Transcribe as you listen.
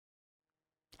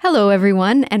Hello,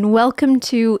 everyone, and welcome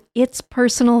to It's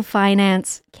Personal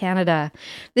Finance Canada.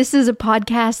 This is a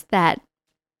podcast that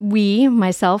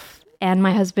myself and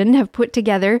my husband, have put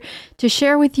together to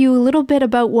share with you a little bit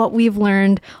about what we've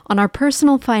learned on our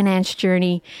personal finance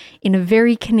journey in a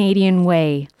very Canadian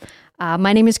way.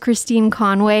 My name is Christine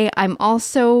Conway. I'm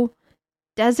also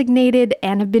designated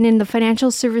and have been in the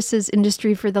financial services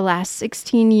industry for the last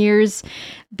 16 years,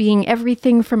 being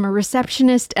everything from a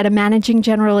receptionist at a managing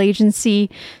general agency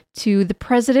to the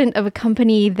president of a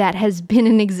company that has been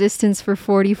in existence for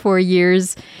 44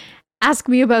 years. Ask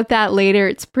me about that later.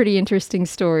 It's a pretty interesting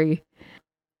story.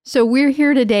 So we're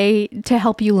here today to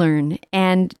help you learn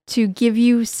and to give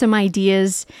you some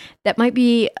ideas that might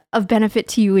be of benefit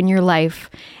to you in your life.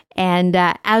 And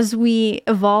as we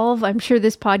evolve, I'm sure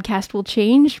this podcast will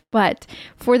change, but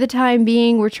for the time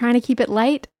being, we're trying to keep it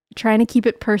light, trying to keep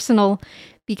it personal,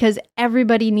 because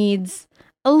everybody needs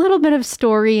a little bit of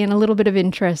story and a little bit of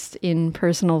interest in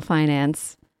personal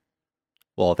finance.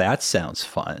 Well, that sounds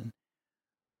fun.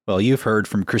 Well, you've heard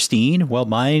from Christine. Well,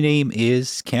 my name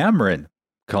is Cameron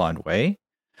Conway.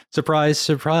 Surprise,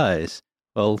 surprise.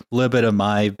 Well, a little bit of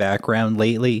my background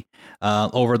lately.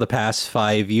 Over the past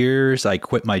 5 years, I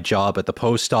quit my job at the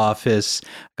post office,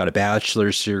 got a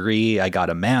bachelor's degree, I got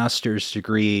a master's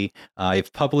degree.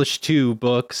 I've published 2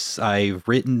 books. I've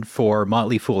written for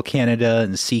Motley Fool Canada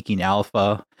and Seeking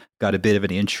Alpha, got a bit of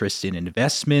an interest in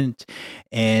investment,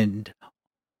 and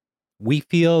we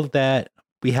feel that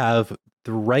we have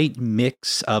the right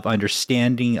mix of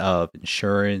understanding of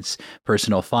insurance,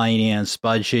 personal finance,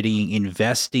 budgeting,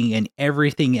 investing, and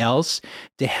everything else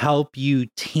to help you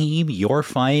tame your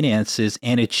finances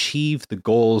and achieve the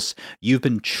goals you've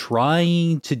been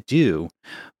trying to do,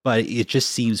 but it just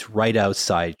seems right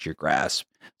outside your grasp.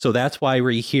 So that's why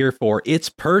we're here for It's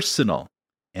Personal.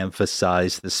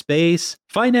 Emphasize the space.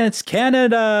 Finance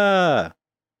Canada!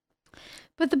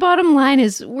 But the bottom line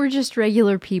is we're just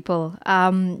regular people,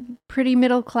 pretty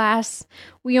middle class.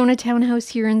 We own a townhouse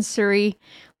here in Surrey.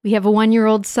 We have a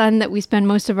 1-year-old son that we spend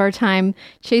most of our time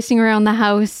chasing around the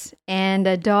house, and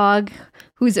a dog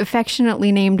who's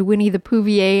affectionately named Winnie the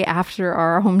Poovier after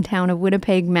our hometown of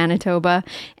Winnipeg, Manitoba,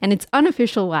 and its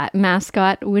unofficial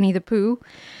mascot, Winnie the Pooh.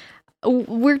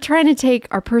 We're trying to take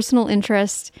our personal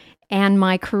interest and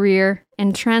my career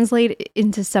and translate it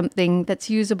into something that's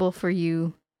usable for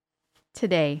you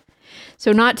today.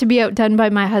 So, not to be outdone by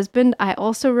my husband, I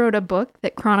also wrote a book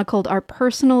that chronicled our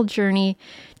personal journey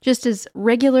just as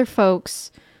regular folks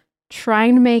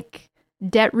trying to make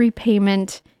debt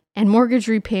repayment and mortgage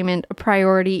repayment a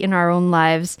priority in our own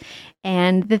lives,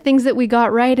 and the things that we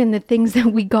got right and the things that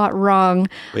we got wrong.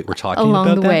 Wait, we're talking along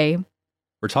about the that? way.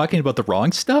 We're talking about the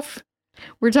wrong stuff?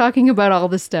 We're talking about all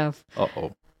the stuff.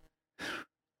 Uh-oh.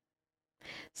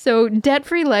 So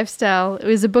Debt-Free Lifestyle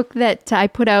is a book that I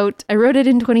put out. I wrote it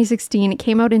in 2016. It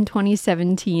came out in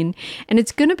 2017. And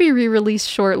it's going to be re-released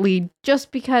shortly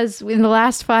just because in the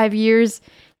last 5 years,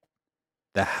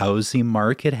 The housing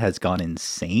market has gone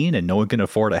insane and no one can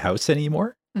afford a house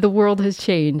anymore? the world has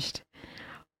changed.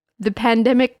 The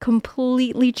pandemic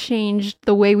completely changed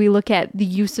the way we look at the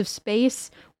use of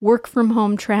space. Work from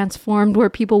home transformed where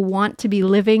people want to be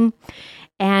living.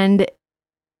 And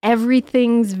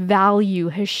everything's value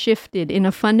has shifted in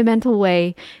a fundamental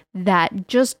way that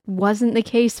just wasn't the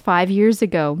case 5 years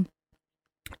ago.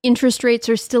 Interest rates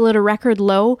are still at a record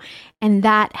low, and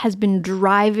that has been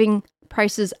driving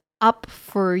prices up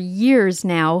for years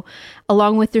now,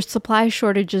 along with the supply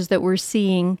shortages that we're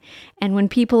seeing. And when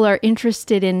people are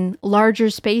interested in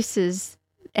larger spaces,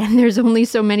 and there's only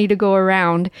so many to go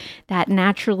around, that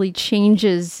naturally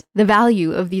changes the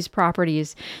value of these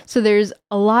properties. So there's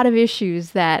a lot of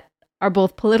issues that are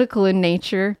both political in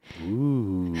nature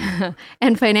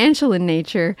and financial in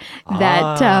nature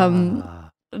that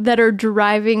are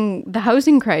driving the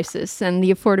housing crisis and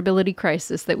the affordability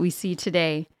crisis that we see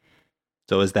today.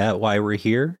 So is that why we're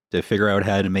here? To figure out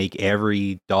how to make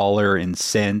every dollar and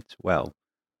cent, well,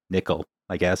 nickel,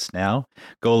 I guess now,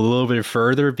 go a little bit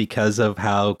further because of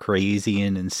how crazy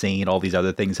and insane all these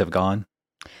other things have gone?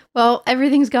 Well,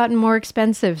 everything's gotten more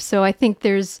expensive, so I think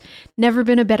there's never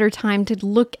been a better time to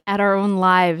look at our own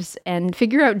lives and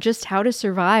figure out just how to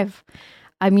survive.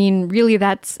 I mean, really,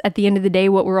 that's at the end of the day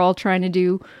what we're all trying to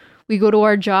do. We go to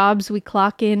our jobs, we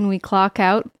clock in, we clock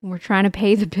out. We're trying to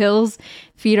pay the bills,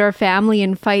 feed our family,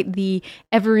 and fight the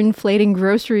ever-inflating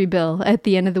grocery bill at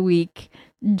the end of the week,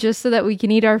 just so that we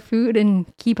can eat our food and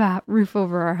keep a roof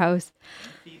over our house.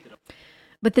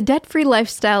 But the debt-free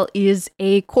lifestyle is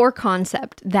a core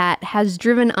concept that has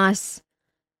driven us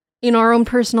in our own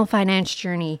personal finance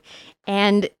journey.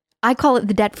 And I call it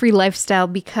the debt-free lifestyle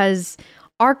because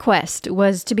Our quest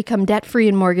was to become debt-free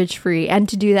and mortgage-free, and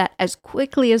to do that as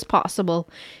quickly as possible,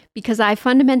 because I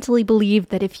fundamentally believe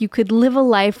that if you could live a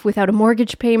life without a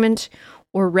mortgage payment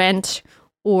or rent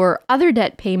or other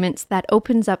debt payments, that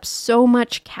opens up so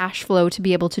much cash flow to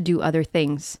be able to do other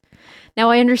things. Now,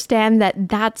 I understand that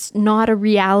that's not a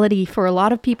reality for a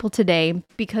lot of people today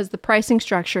because the pricing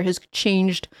structure has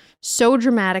changed so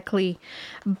dramatically.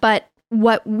 But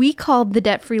what we call the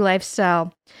debt-free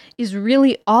lifestyle is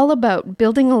really all about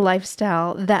building a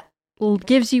lifestyle that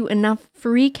gives you enough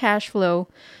free cash flow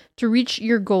to reach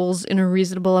your goals in a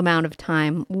reasonable amount of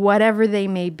time, whatever they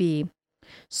may be.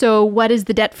 So what is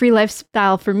the debt-free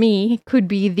lifestyle for me could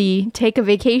be the take a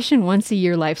vacation once a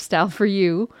year lifestyle for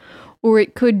you, or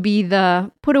it could be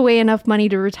the put away enough money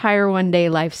to retire one day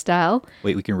lifestyle.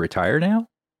 Wait, we can retire now?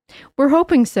 We're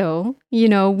hoping so. You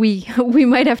know, we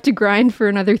might have to grind for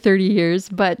another 30 years,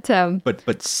 but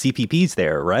CPP's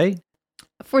there, right?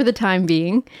 For the time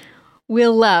being,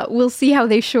 we'll see how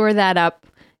they shore that up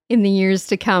in the years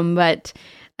to come. But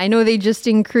I know they just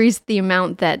increased the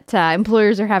amount that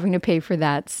employers are having to pay for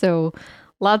that. So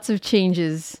lots of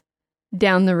changes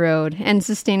down the road, and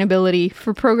sustainability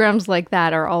for programs like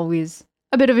that are always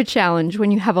a bit of a challenge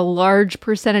when you have a large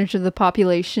percentage of the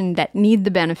population that need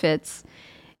the benefits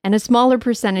and a smaller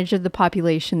percentage of the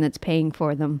population that's paying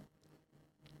for them.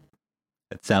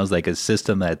 That sounds like a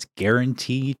system that's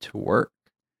guaranteed to work.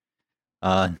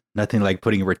 Nothing like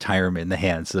putting retirement in the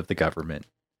hands of the government.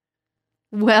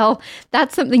 Well,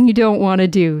 that's something you don't want to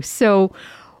do. So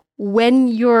when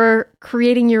you're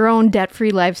creating your own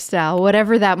debt-free lifestyle,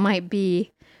 whatever that might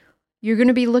be, you're going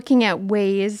to be looking at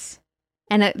ways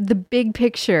and at the big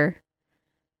picture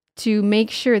to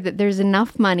make sure that there's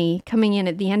enough money coming in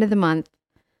at the end of the month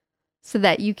so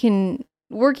that you can,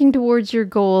 working towards your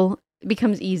goal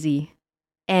becomes easy.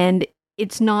 And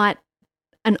it's not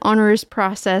an onerous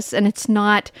process, and it's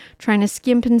not trying to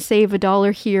skimp and save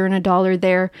 $1 here and $1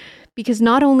 there, because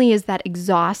not only is that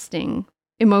exhausting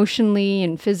emotionally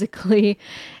and physically,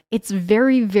 it's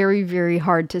very, very, very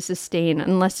hard to sustain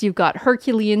unless you've got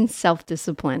Herculean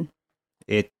self-discipline.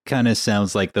 It kind of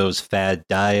sounds like those fad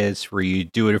diets where you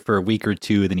do it for a week or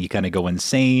two, then you kind of go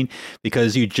insane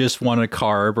because you just want a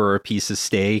carb or a piece of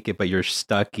steak, but you're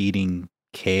stuck eating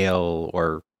kale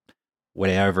or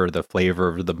whatever the flavor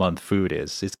of the month food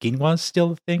is. Is quinoa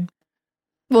still a thing?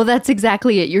 Well, that's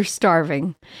exactly it. You're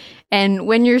starving. And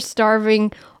when you're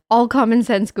starving, all common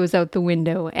sense goes out the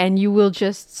window, and you will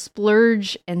just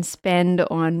splurge and spend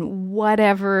on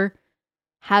whatever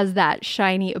has that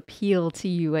shiny appeal to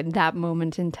you at that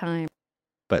moment in time.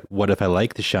 But what if I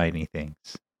like the shiny things?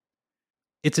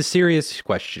 It's a serious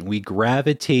question. We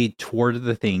gravitate toward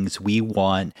the things we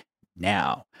want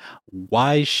now.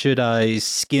 Why should I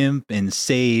skimp and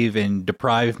save and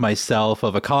deprive myself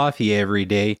of a coffee every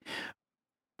day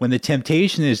when the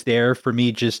temptation is there for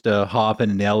me just to hop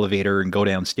in an elevator and go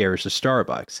downstairs to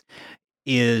Starbucks?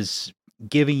 Is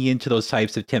giving into those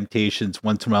types of temptations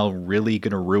once in a while really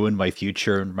going to ruin my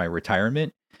future and my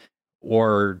retirement?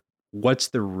 Or what's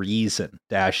the reason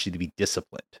to actually be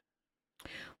disciplined?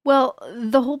 Well,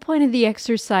 the whole point of the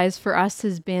exercise for us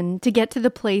has been to get to the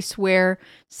place where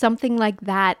something like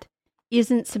that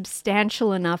isn't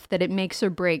substantial enough that it makes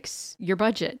or breaks your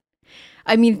budget.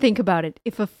 I mean, think about it.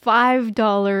 If a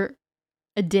 $5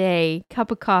 a day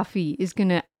cup of coffee is going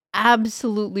to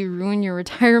absolutely ruin your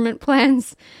retirement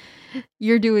plans,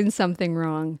 you're doing something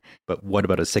wrong. But what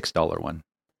about a $6 one?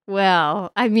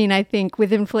 Well, I mean, I think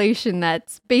with inflation,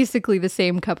 that's basically the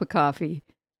same cup of coffee.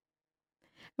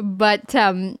 But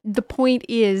the point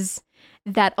is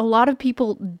that a lot of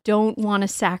people don't want to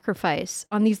sacrifice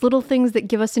on these little things that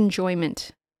give us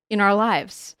enjoyment in our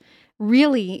lives.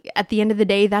 Really, at the end of the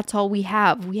day, that's all we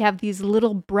have. We have these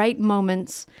little bright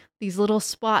moments, these little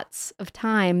spots of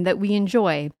time that we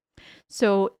enjoy.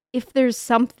 So if there's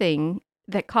something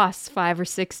that costs $5 or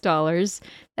 $6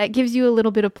 that gives you a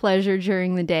little bit of pleasure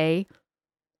during the day,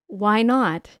 why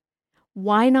not?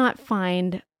 Why not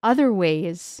find other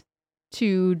ways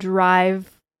to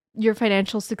drive your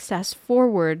financial success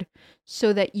forward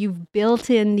so that you've built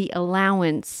in the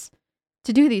allowance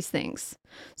to do these things?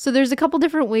 So there's a couple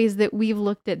different ways that we've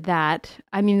looked at that.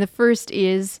 I mean, the first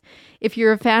is if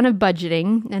you're a fan of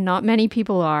budgeting, and not many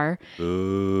people are,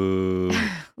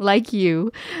 like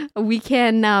you, we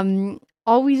can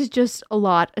always just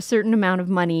allot a certain amount of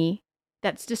money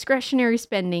that's discretionary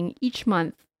spending each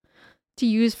month to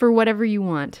use for whatever you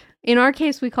want. In our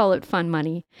case, we call it fun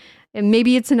money. And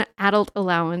maybe it's an adult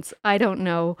allowance, I don't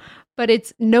know. But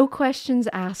it's no questions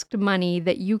asked money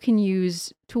that you can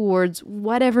use towards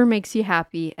whatever makes you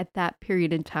happy at that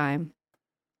period in time.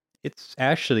 it's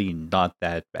actually not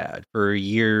that bad. For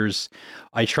years,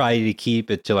 I try to keep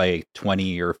it to like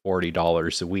 $20 or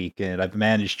 $40 a week, and I've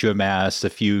managed to amass a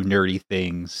few nerdy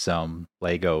things, some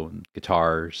Lego and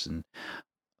guitars and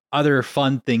other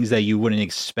fun things that you wouldn't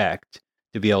expect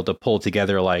to be able to pull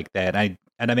together like that.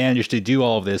 And I managed to do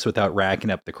all of this without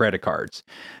racking up the credit cards.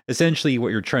 Essentially,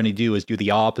 what you're trying to do is do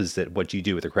the opposite of what you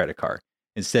do with a credit card.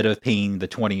 Instead of paying the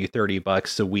 20 or 30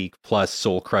 bucks a week plus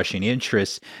soul crushing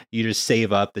interest, you just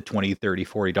save up the 20, 30,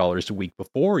 $40 a week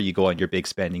before you go on your big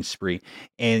spending spree,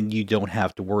 and you don't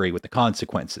have to worry with the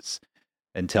consequences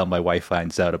until my wife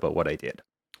finds out about what I did.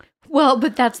 Well,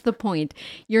 but that's the point.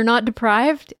 You're not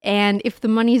deprived, and if the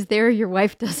money's there, your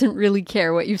wife doesn't really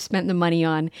care what you've spent the money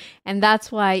on. And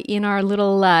that's why in our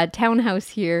little townhouse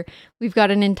here, we've got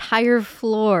an entire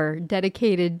floor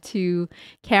dedicated to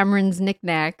Cameron's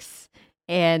knickknacks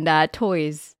and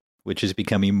toys. Which is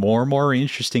becoming more and more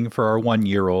interesting for our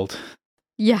 1-year-old.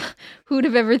 Yeah, who'd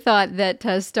have ever thought that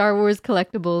Star Wars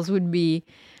collectibles would be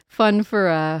fun for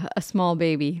a small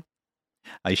baby?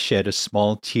 I shed a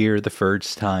small tear the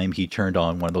first time he turned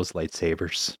on one of those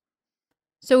lightsabers.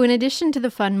 So in addition to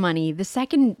the fun money, the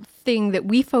second thing that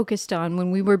we focused on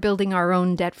when we were building our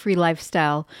own debt-free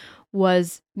lifestyle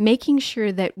was making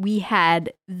sure that we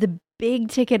had the big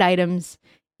ticket items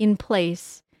in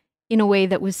place in a way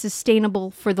that was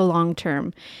sustainable for the long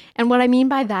term. And what I mean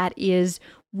by that is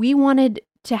we wanted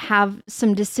to have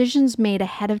some decisions made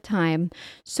ahead of time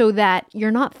so that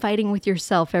you're not fighting with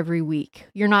yourself every week.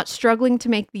 You're not struggling to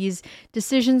make these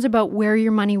decisions about where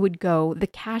your money would go. The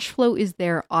cash flow is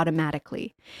there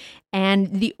automatically.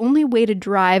 And the only way to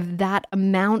drive that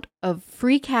amount of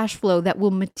free cash flow that will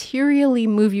materially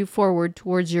move you forward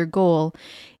towards your goal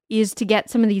is to get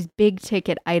some of these big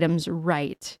ticket items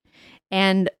right.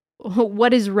 And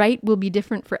what is right will be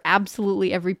different for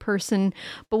absolutely every person.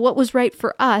 But what was right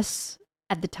for us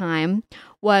at the time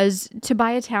was to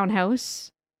buy a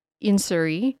townhouse in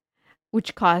Surrey,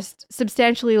 which cost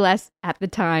substantially less at the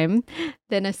time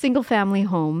than a single family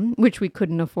home, which we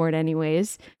couldn't afford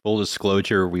anyways. Full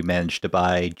disclosure, we managed to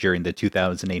buy during the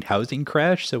 2008 housing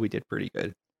crash, so we did pretty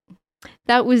good.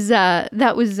 That was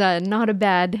not a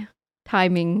bad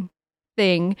timing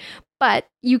thing, but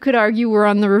you could argue we're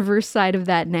on the reverse side of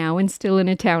that now and still in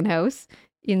a townhouse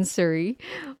in Surrey,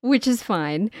 which is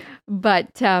fine.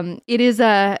 But it is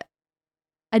a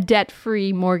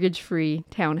debt-free, mortgage-free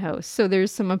townhouse. So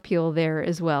there's some appeal there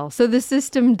as well. So the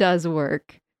system does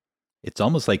work. It's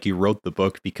almost like you wrote the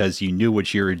book because you knew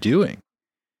what you were doing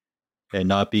and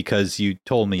not because you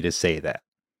told me to say that.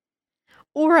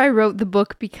 Or I wrote the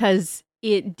book because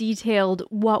it detailed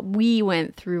what we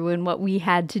went through and what we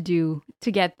had to do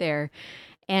to get there.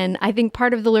 And I think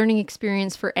part of the learning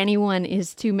experience for anyone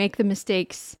is to make the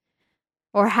mistakes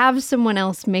or have someone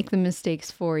else make the mistakes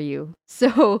for you.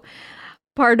 So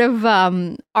part of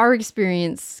our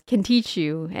experience can teach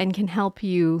you and can help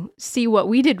you see what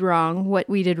we did wrong, what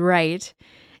we did right,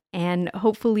 and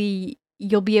hopefully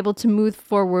you'll be able to move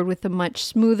forward with a much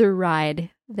smoother ride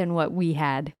than what we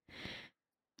had.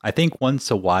 I think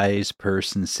once a wise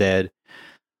person said,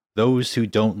 "Those who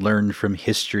don't learn from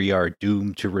history are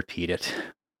doomed to repeat it.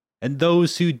 And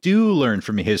those who do learn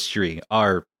from history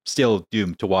are still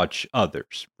doomed to watch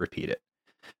others repeat it."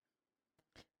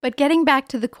 But getting back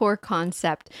to the core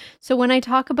concept, so when I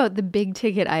talk about the big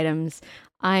ticket items,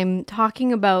 I'm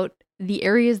talking about the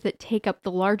areas that take up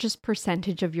the largest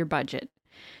percentage of your budget.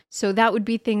 So that would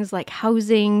be things like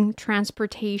housing,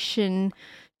 transportation,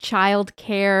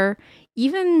 childcare,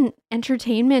 even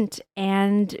entertainment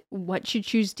and what you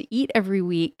choose to eat every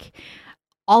week.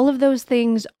 All of those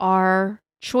things are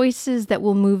choices that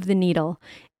will move the needle.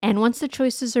 And once the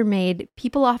choices are made,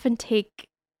 people often take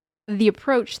the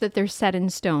approach that they're set in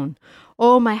stone.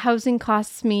 Oh, my housing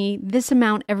costs me this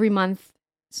amount every month.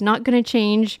 It's not going to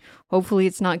change. Hopefully,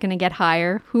 it's not going to get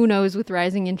higher. Who knows with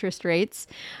rising interest rates?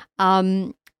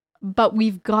 But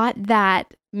we've got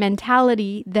that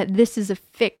mentality that this is a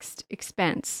fixed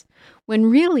expense, when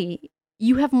really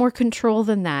you have more control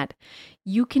than that.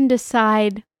 You can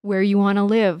decide where you want to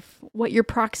live, what your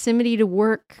proximity to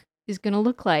work is going to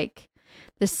look like,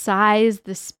 the size,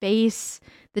 the space,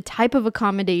 the type of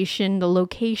accommodation, the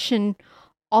location.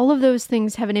 All of those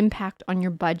things have an impact on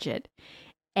your budget.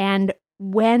 And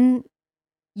when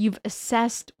you've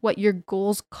assessed what your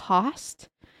goals cost,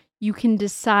 you can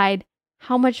decide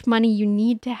how much money you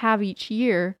need to have each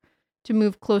year to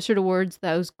move closer towards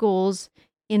those goals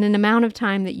in an amount of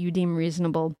time that you deem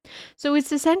reasonable. So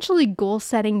it's essentially goal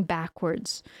setting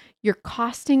backwards. You're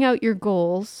costing out your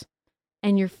goals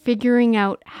and you're figuring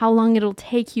out how long it'll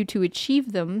take you to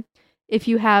achieve them if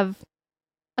you have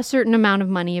a certain amount of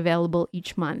money available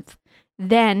each month.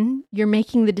 Then you're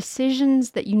making the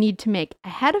decisions that you need to make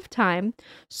ahead of time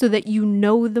so that you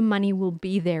know the money will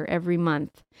be there every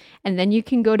month. And then you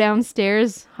can go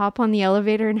downstairs, hop on the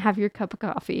elevator, and have your cup of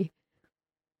coffee.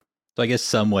 So I guess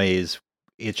some ways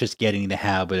it's just getting the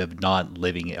habit of not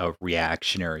living a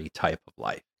reactionary type of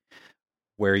life,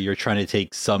 where you're trying to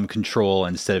take some control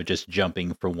instead of just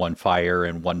jumping from one fire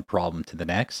and one problem to the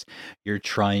next. You're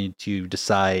trying to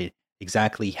decide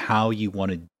exactly how you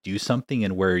want to do something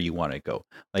and where you want to go.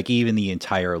 Like even the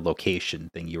entire location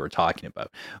thing you were talking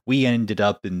about. We ended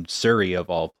up in Surrey of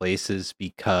all places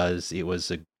because it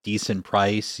was a decent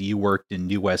price. You worked in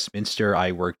New Westminster,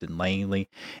 I worked in Langley,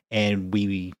 and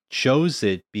we chose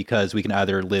it because we can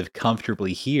either live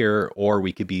comfortably here or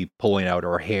we could be pulling out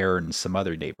our hair in some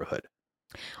other neighborhood.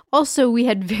 Also, we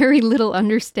had very little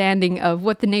understanding of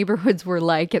what the neighborhoods were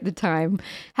like at the time,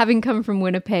 having come from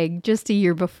Winnipeg just a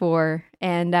year before.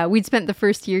 And we'd spent the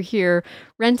first year here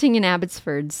renting in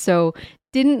Abbotsford, so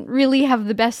didn't really have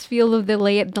the best feel of the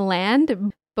lay of the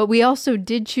land. But we also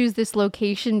did choose this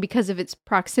location because of its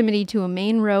proximity to a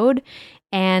main road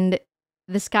and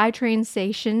the SkyTrain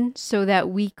station so that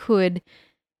we could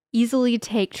easily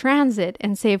take transit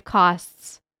and save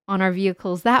costs on our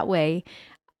vehicles that way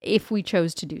if we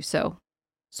chose to do so.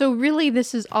 So really,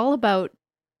 this is all about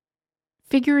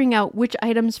figuring out which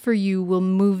items for you will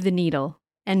move the needle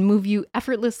and move you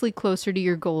effortlessly closer to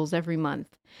your goals every month.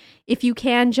 If you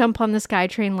can jump on the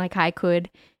SkyTrain like I could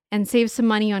and save some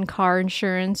money on car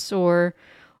insurance or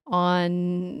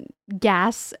on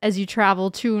gas as you travel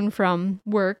to and from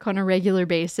work on a regular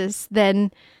basis,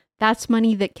 then that's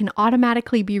money that can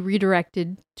automatically be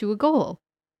redirected to a goal,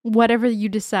 whatever you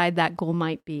decide that goal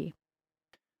might be.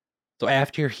 So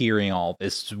after hearing all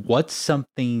this, what's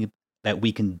something that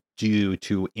we can do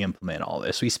to implement all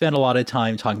this? We spent a lot of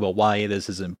time talking about why this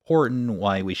is important,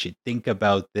 why we should think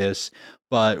about this,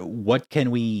 but what can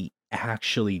we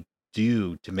actually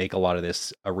do to make a lot of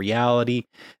this a reality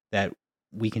that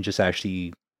we can just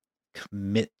actually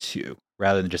commit to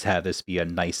rather than just have this be a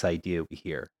nice idea we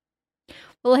hear?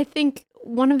 Well, I think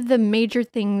one of the major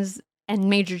things and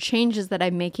major changes that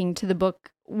I'm making to the book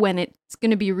when it's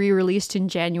going to be re-released in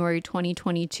January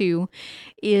 2022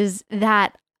 is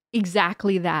that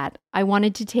exactly that. I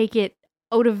wanted to take it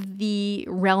out of the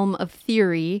realm of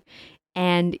theory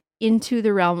and into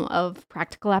the realm of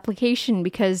practical application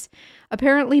because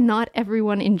apparently not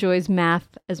everyone enjoys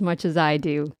math as much as I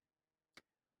do.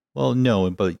 Well, no,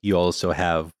 but you also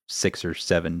have 6 or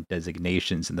 7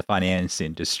 designations in the finance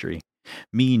industry.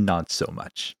 Me, not so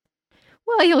much.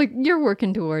 Well, you're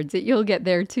working towards it. You'll get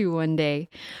there too one day.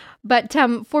 But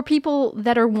for people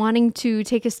that are wanting to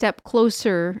take a step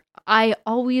closer, I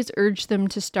always urge them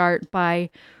to start by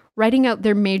writing out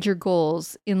their major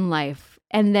goals in life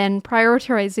and then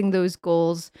prioritizing those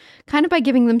goals kind of by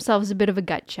giving themselves a bit of a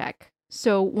gut check.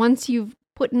 So once you've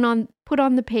put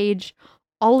on the page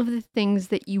all of the things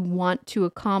that you want to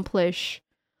accomplish,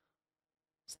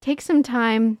 take some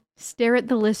time, stare at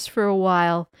the list for a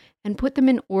while, and put them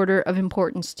in order of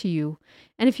importance to you.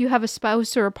 And if you have a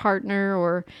spouse or a partner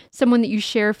or someone that you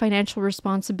share financial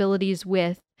responsibilities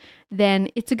with, then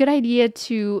it's a good idea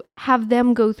to have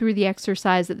them go through the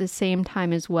exercise at the same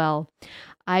time as well.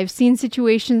 I've seen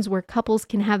situations where couples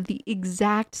can have the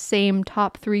exact same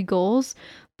top 3 goals,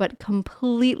 but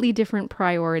completely different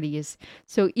priorities.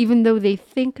 So even though they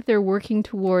think they're working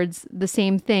towards the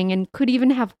same thing and could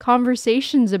even have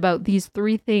conversations about these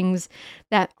 3 things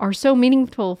that are so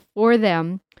meaningful for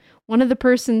them, one of the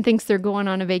person thinks they're going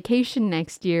on a vacation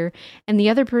next year, and the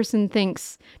other person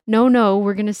thinks, no,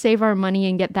 we're going to save our money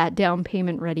and get that down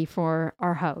payment ready for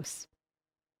our house.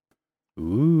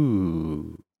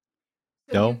 Ooh.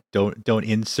 No, don't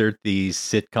insert the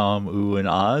sitcom ooh and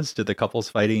ahs to the couples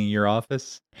fighting in your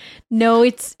office. No,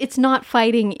 it's not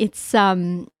fighting. It's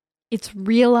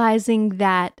realizing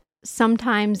that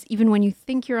sometimes even when you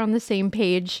think you're on the same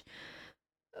page,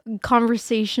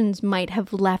 conversations might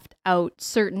have left out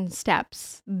certain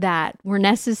steps that were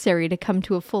necessary to come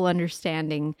to a full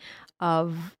understanding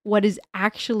of what is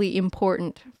actually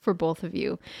important for both of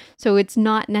you. So it's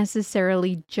not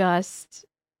necessarily just,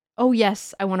 oh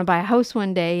yes, I want to buy a house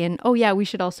one day, and oh yeah, we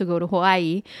should also go to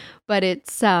Hawaii. But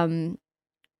it's,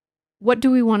 what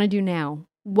do we want to do now?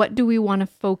 What do we want to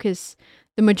focus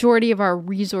the majority of our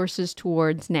resources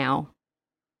towards now?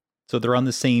 So they're on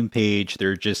the same page,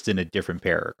 they're just in a different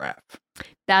paragraph.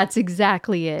 That's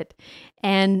exactly it.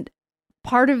 And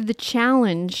part of the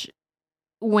challenge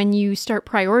when you start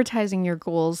prioritizing your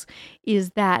goals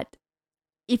is that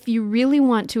if you really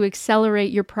want to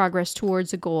accelerate your progress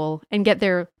towards a goal and get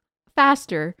there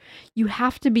faster, you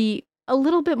have to be a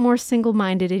little bit more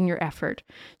single-minded in your effort.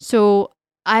 So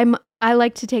I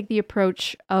like to take the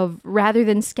approach of, rather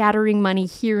than scattering money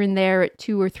here and there at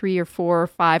 2 or 3 or 4 or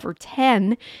 5 or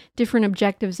 10 different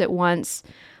objectives at once,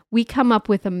 we come up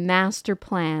with a master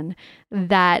plan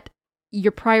that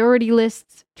your priority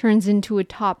list turns into a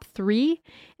top 3,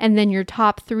 and then your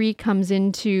top 3 comes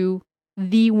into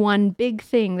the one big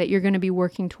thing that you're going to be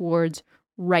working towards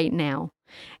right now.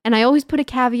 And I always put a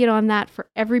caveat on that for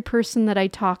every person that I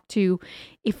talk to.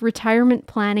 If retirement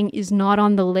planning is not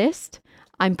on the list,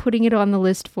 I'm putting it on the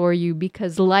list for you,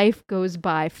 because life goes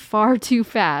by far too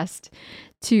fast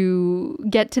to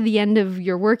get to the end of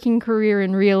your working career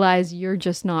and realize you're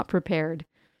just not prepared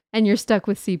and you're stuck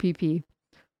with CPP.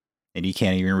 And you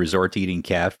can't even resort to eating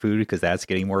cat food because that's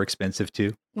getting more expensive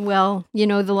too. Well, the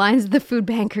lines of the food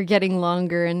bank are getting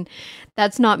longer, and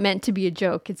that's not meant to be a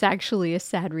joke. It's actually a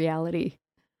sad reality.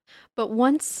 But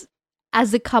once,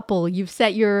 as a couple, you've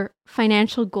set your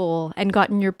financial goal and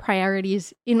gotten your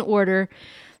priorities in order,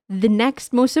 the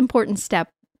next most important step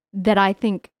that I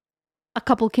think a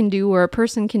couple can do, or a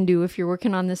person can do if you're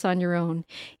working on this on your own,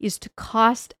 is to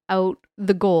cost out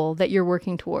the goal that you're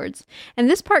working towards. And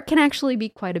this part can actually be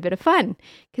quite a bit of fun,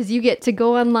 because you get to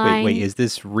go online. Wait, is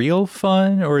this real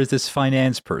fun or is this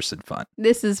finance person fun?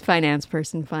 This is finance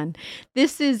person fun.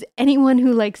 This is anyone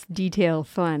who likes detail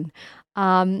fun.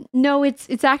 No,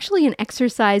 it's actually an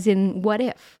exercise in what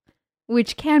if,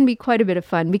 which can be quite a bit of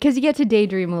fun because you get to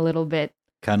daydream a little bit.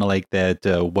 Kind of like that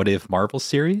What If Marvel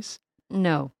series?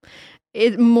 No,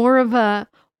 it's more of a,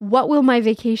 what will my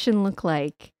vacation look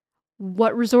like?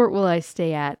 What resort will I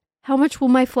stay at? How much will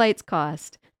my flights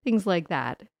cost? Things like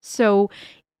that. So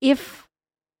if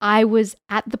I was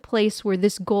at the place where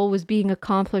this goal was being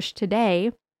accomplished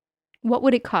today, what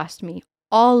would it cost me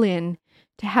all in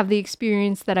to have the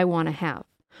experience that I want to have?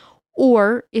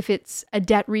 Or if it's a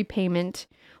debt repayment,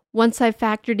 once I've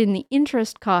factored in the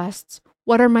interest costs,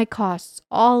 what are my costs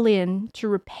all in to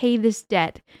repay this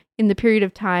debt in the period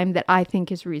of time that I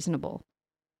think is reasonable?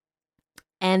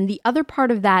 And the other part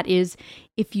of that is,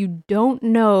 if you don't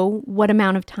know what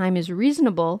amount of time is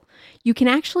reasonable, you can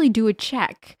actually do a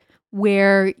check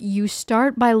where you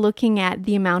start by looking at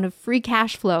the amount of free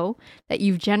cash flow that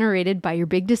you've generated by your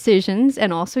big decisions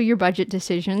and also your budget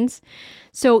decisions.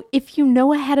 So if you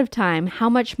know ahead of time how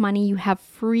much money you have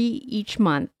free each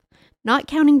month, not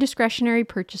counting discretionary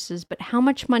purchases, but how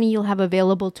much money you'll have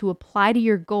available to apply to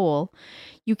your goal,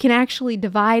 you can actually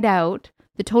divide out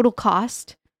the total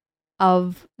cost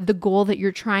of the goal that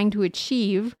you're trying to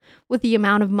achieve with the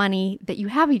amount of money that you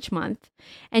have each month.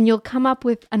 And you'll come up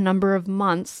with a number of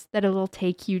months that it'll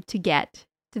take you to get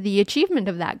to the achievement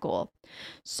of that goal.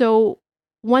 So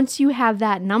once you have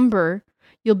that number,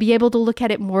 you'll be able to look at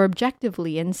it more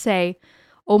objectively and say,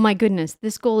 oh my goodness,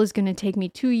 this goal is going to take me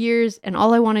 2 years and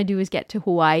all I want to do is get to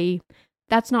Hawaii.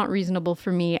 That's not reasonable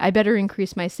for me. I better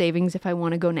increase my savings if I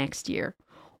want to go next year.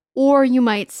 Or you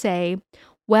might say,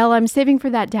 well, I'm saving for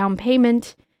that down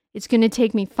payment. It's going to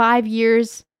take me 5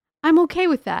 years. I'm okay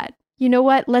with that. You know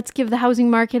what? Let's give the housing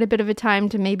market a bit of a time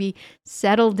to maybe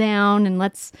settle down, and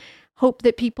let's hope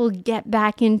that people get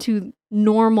back into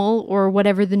normal, or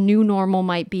whatever the new normal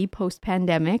might be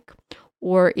post-pandemic,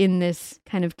 or in this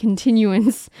kind of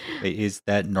continuance. Is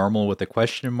that normal with a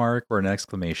question mark or an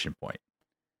exclamation point?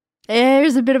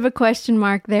 There's a bit of a question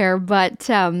mark there, but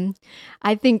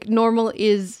I think normal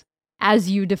is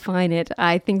as you define it.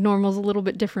 I think normal is a little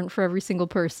bit different for every single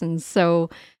person.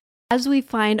 So as we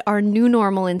find our new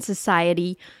normal in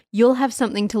society, you'll have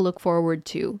something to look forward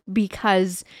to,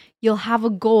 because you'll have a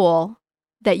goal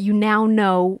that you now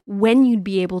know when you'd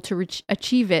be able to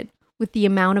achieve it with the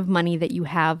amount of money that you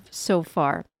have so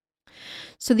far.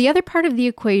 So the other part of the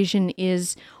equation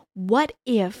is, what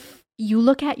if you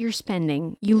look at your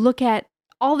spending, you look at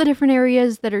all the different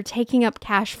areas that are taking up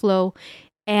cash flow,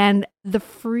 and the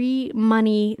free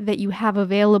money that you have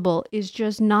available is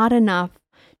just not enough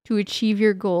to achieve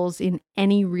your goals in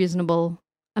any reasonable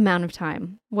amount of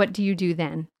time? What do you do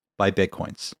then? Buy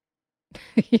Bitcoins.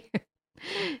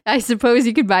 I suppose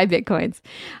you could buy Bitcoins,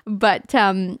 but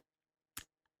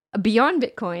beyond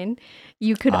Bitcoin,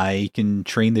 you could. I can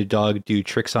train the dog to do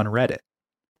tricks on Reddit.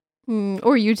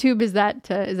 Or YouTube. Is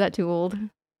that too old?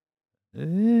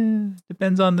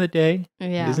 Depends on the day.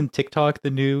 Yeah. Isn't TikTok the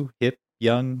new hip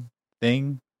young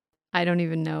thing? I don't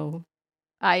even know.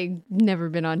 I've never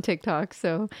been on TikTok,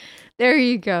 so there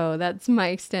you go. That's my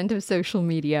extent of social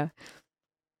media.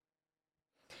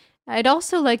 I'd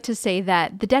also like to say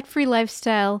that the debt-free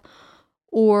lifestyle,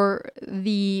 or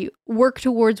the work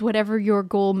towards whatever your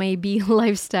goal may be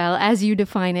lifestyle, as you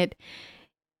define it,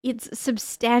 it's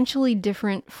substantially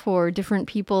different for different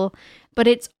people, but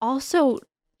it's also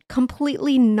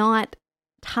completely not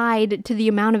tied to the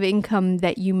amount of income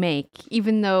that you make,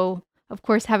 even though, of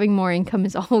course, having more income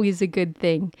is always a good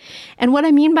thing. And what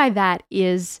I mean by that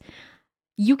is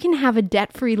you can have a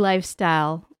debt-free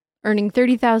lifestyle, earning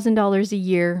 $30,000 a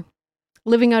year,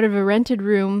 living out of a rented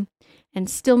room, and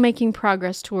still making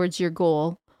progress towards your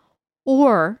goal.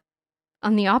 Or,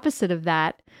 on the opposite of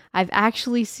that, I've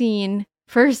actually seen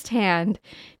firsthand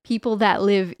people that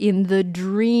live in the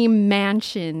dream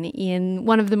mansion in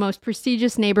one of the most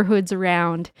prestigious neighborhoods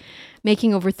around,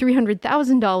 making over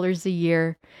 $300,000 a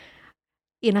year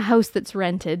in a house that's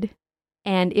rented.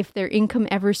 And if their income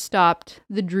ever stopped,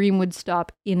 the dream would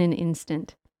stop in an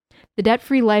instant. The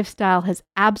debt-free lifestyle has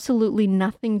absolutely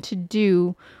nothing to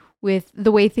do with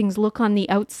the way things look on the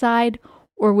outside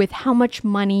or with how much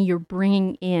money you're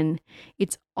bringing in.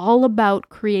 It's all about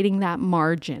creating that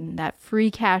margin, that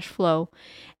free cash flow,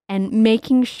 and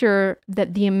making sure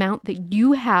that the amount that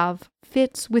you have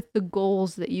fits with the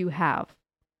goals that you have.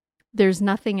 There's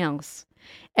nothing else.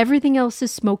 Everything else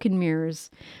is smoke and mirrors.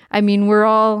 I mean, we're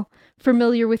all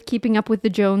familiar with Keeping Up with the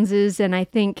Joneses, and I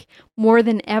think more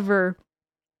than ever,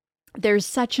 there's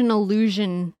such an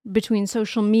illusion between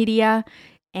social media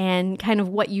and kind of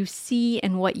what you see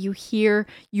and what you hear.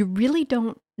 You really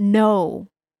don't know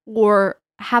or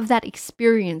have that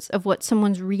experience of what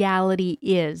someone's reality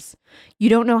is. You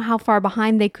don't know how far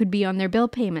behind they could be on their bill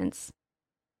payments.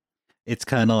 It's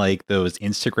kind of like those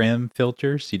Instagram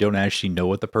filters. You don't actually know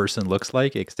what the person looks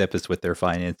like, except it's with their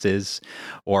finances,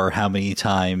 or how many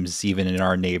times, even in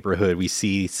our neighborhood, we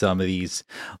see some of these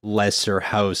lesser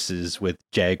houses with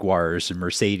Jaguars and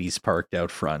Mercedes parked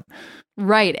out front.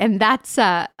 Right. And that's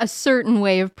a certain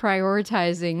way of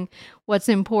prioritizing what's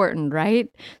important, right?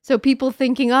 So people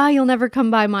thinking, you'll never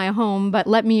come by my home, but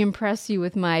let me impress you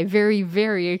with my very,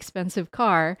 very expensive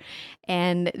car.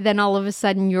 And then all of a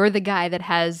sudden, you're the guy that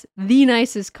has the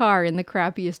nicest car in the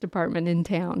crappiest apartment in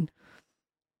town.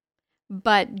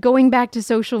 But going back to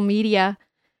social media,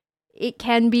 it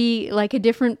can be like a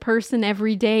different person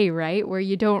every day, right? Where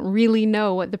you don't really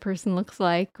know what the person looks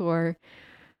like or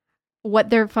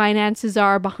what their finances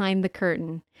are behind the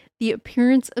curtain. The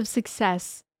appearance of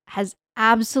success has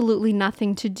absolutely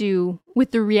nothing to do with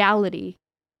the reality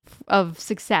of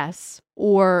success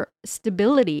or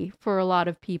stability for a lot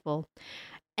of people.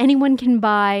 Anyone can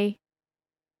buy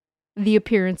the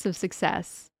appearance of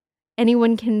success.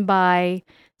 Anyone can buy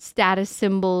status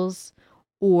symbols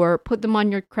or put them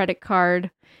on your credit card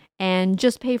and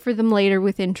just pay for them later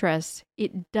with interest.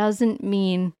 It doesn't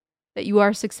mean that you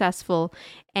are successful.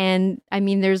 And I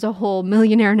mean, there's a whole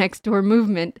Millionaire Next Door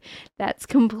movement that's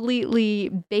completely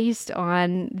based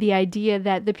on the idea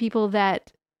that the people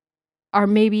that are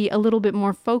maybe a little bit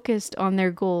more focused on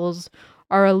their goals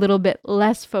are a little bit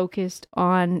less focused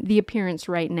on the appearance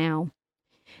right now.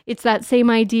 It's that same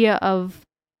idea of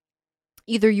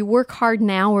either you work hard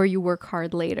now or you work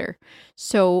hard later.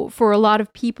 So for a lot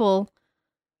of people,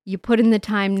 you put in the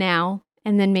time now,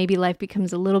 and then maybe life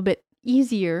becomes a little bit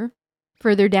easier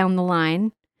further down the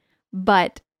line.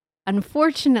 But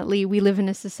unfortunately, we live in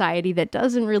a society that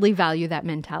doesn't really value that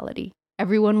mentality.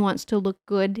 Everyone wants to look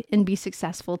good and be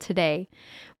successful today.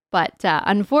 But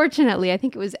unfortunately, I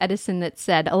think it was Edison that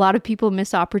said a lot of people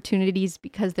miss opportunities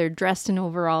because they're dressed in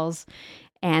overalls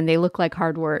and they look like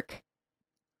hard work.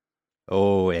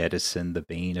 Oh, Edison, the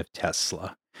bane of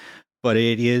Tesla. But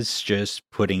it is just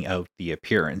putting out the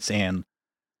appearance. And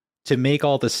to make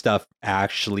all this stuff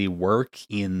actually work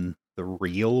in the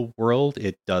real world,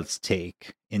 it does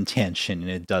take intention and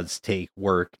it does take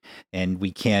work. And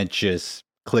we can't just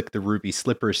click the ruby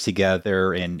slippers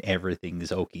together and everything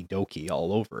is okie dokie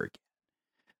all over again.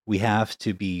 We have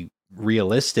to be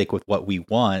realistic with what we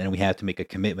want, and we have to make a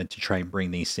commitment to try and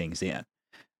bring these things in.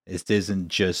 This isn't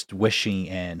just wishing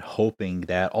and hoping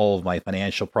that all of my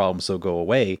financial problems will go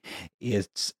away.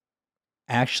 It's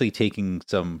actually taking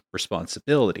some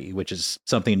responsibility, which is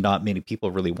something not many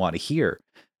people really want to hear.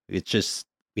 It's just,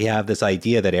 we have this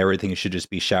idea that everything should just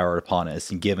be showered upon us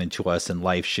and given to us, and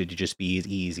life should just be as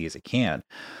easy as it can.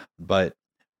 But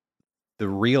the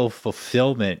real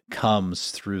fulfillment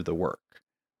comes through the work,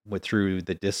 through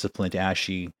the discipline to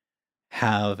actually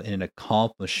have an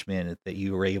accomplishment that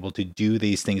you were able to do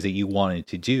these things that you wanted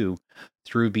to do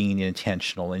through being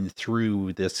intentional and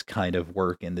through this kind of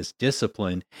work and this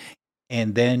discipline.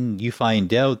 And then you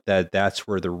find out that that's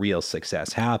where the real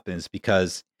success happens,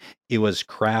 because it was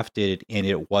crafted and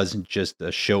it wasn't just a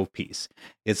showpiece.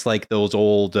 It's like those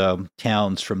old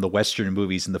towns from the Western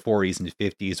movies in the 40s and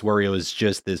 50s, where it was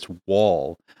just this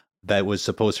wall that was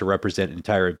supposed to represent an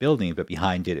entire building, but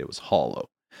behind it, it was hollow.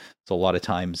 So a lot of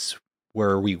times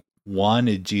where we want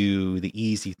to do the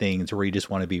easy things, where you just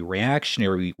want to be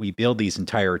reactionary. We build these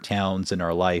entire towns in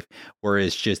our life where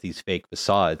it's just these fake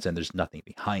facades and there's nothing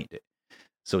behind it.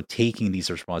 So taking these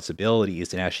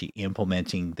responsibilities and actually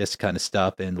implementing this kind of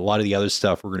stuff, and a lot of the other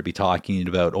stuff we're going to be talking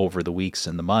about over the weeks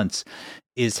and the months,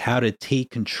 is how to take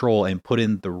control and put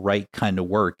in the right kind of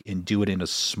work and do it in a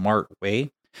smart way.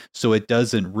 So it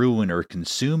doesn't ruin or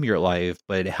consume your life,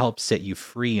 but it helps set you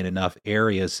free in enough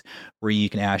areas where you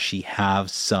can actually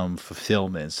have some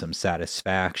fulfillment, some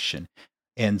satisfaction,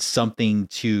 and something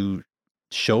to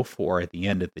show for at the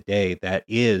end of the day that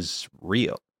is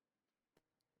real.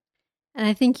 And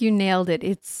I think you nailed it.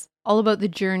 It's all about the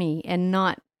journey and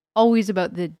not always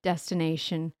about the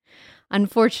destination.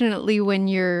 Unfortunately, when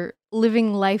you're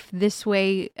living life this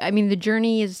way, I mean, the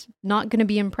journey is not going to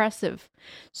be impressive.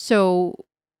 So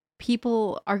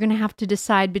people are going to have to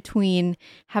decide between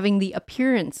having the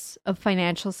appearance of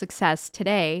financial success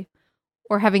today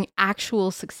or having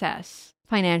actual success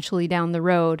financially down the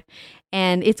road.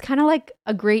 And it's kind of like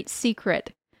a great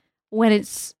secret. When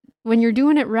you're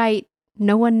doing it right,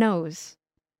 no one knows.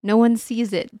 No one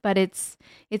sees it, but it's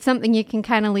something you can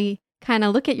kind of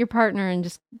look at your partner and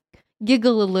just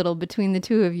giggle a little between the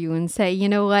two of you and say, you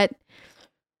know what?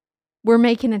 We're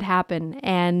making it happen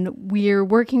and we're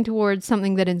working towards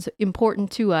something that is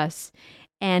important to us.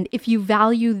 And if you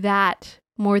value that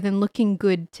more than looking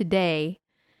good today,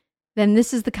 then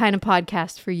this is the kind of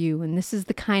podcast for you. And this is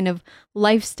the kind of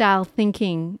lifestyle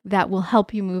thinking that will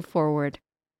help you move forward.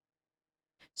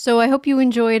 So I hope you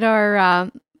enjoyed our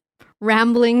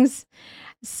ramblings.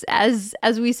 As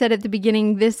we said at the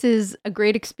beginning, this is a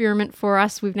great experiment for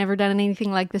us. We've never done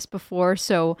anything like this before.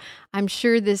 So I'm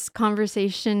sure this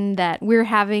conversation that we're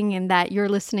having and that you're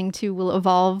listening to will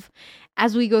evolve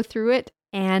as we go through it.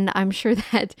 And I'm sure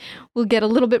that we'll get a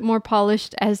little bit more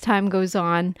polished as time goes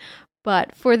on.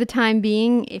 But for the time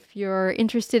being, if you're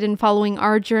interested in following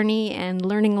our journey and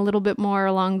learning a little bit more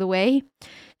along the way,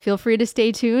 feel free to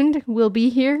stay tuned. We'll be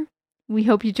here. We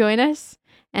hope you join us.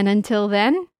 And until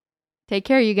then, take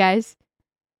care, you guys.